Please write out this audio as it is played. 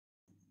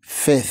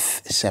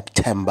5th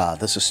September.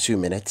 This is 2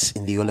 minutes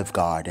in the Olive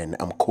Garden.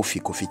 I'm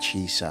Kofi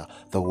Chissah.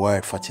 The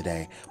word for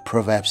today,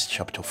 Proverbs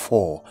chapter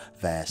 4,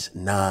 verse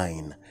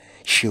 9.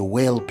 She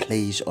will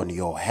place on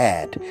your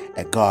head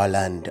a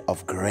garland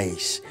of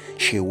grace.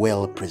 She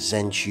will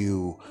present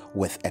you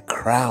with a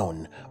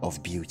crown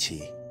of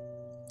beauty.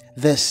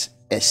 This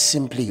is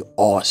simply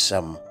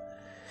awesome.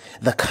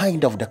 The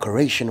kind of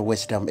decoration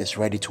wisdom is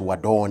ready to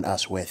adorn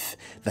us with,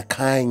 the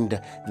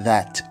kind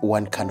that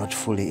one cannot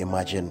fully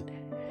imagine.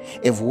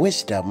 If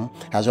wisdom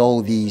has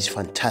all these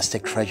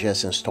fantastic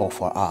treasures in store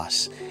for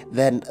us,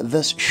 then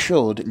this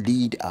should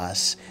lead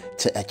us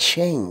to a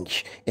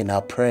change in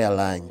our prayer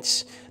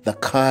lines. The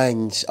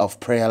kinds of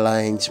prayer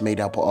lines made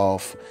up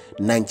of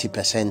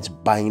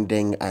 90%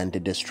 binding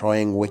and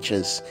destroying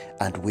witches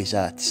and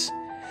wizards.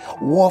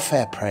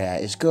 Warfare prayer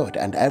is good,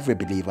 and every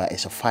believer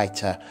is a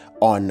fighter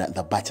on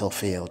the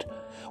battlefield.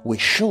 We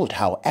should,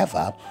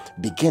 however,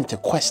 begin to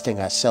question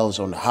ourselves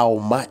on how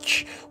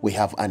much we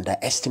have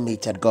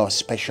underestimated God's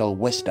special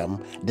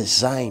wisdom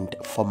designed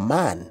for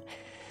man.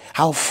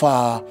 How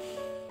far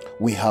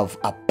we have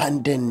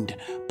abandoned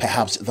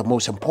perhaps the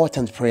most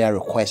important prayer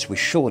request we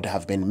should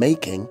have been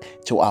making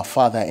to our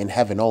Father in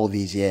heaven all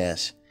these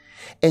years.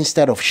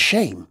 Instead of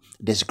shame,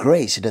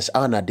 disgrace,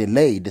 dishonor,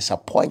 delay,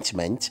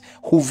 disappointment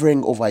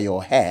hovering over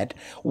your head,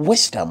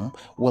 wisdom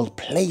will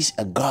place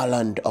a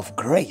garland of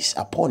grace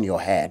upon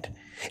your head.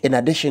 In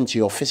addition to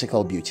your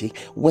physical beauty,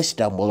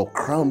 wisdom will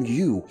crown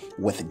you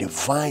with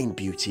divine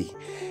beauty.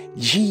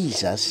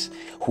 Jesus,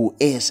 who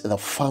is the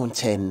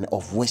fountain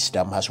of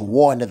wisdom, has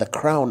worn the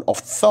crown of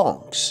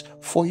thorns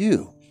for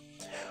you.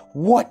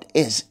 What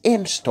is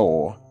in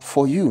store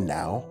for you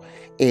now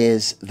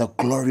is the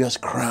glorious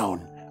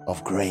crown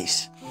of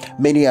grace.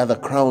 Many other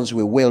crowns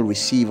we will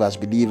receive as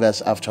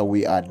believers after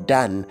we are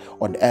done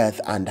on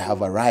earth and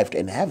have arrived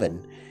in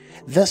heaven.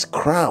 This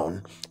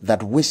crown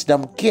that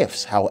wisdom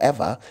gives,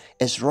 however,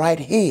 is right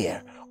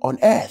here on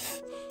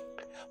earth.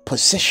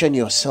 Position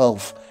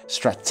yourself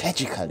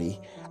strategically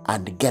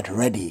and get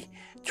ready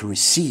to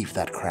receive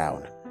that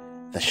crown.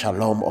 The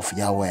shalom of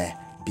Yahweh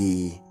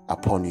be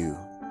upon you.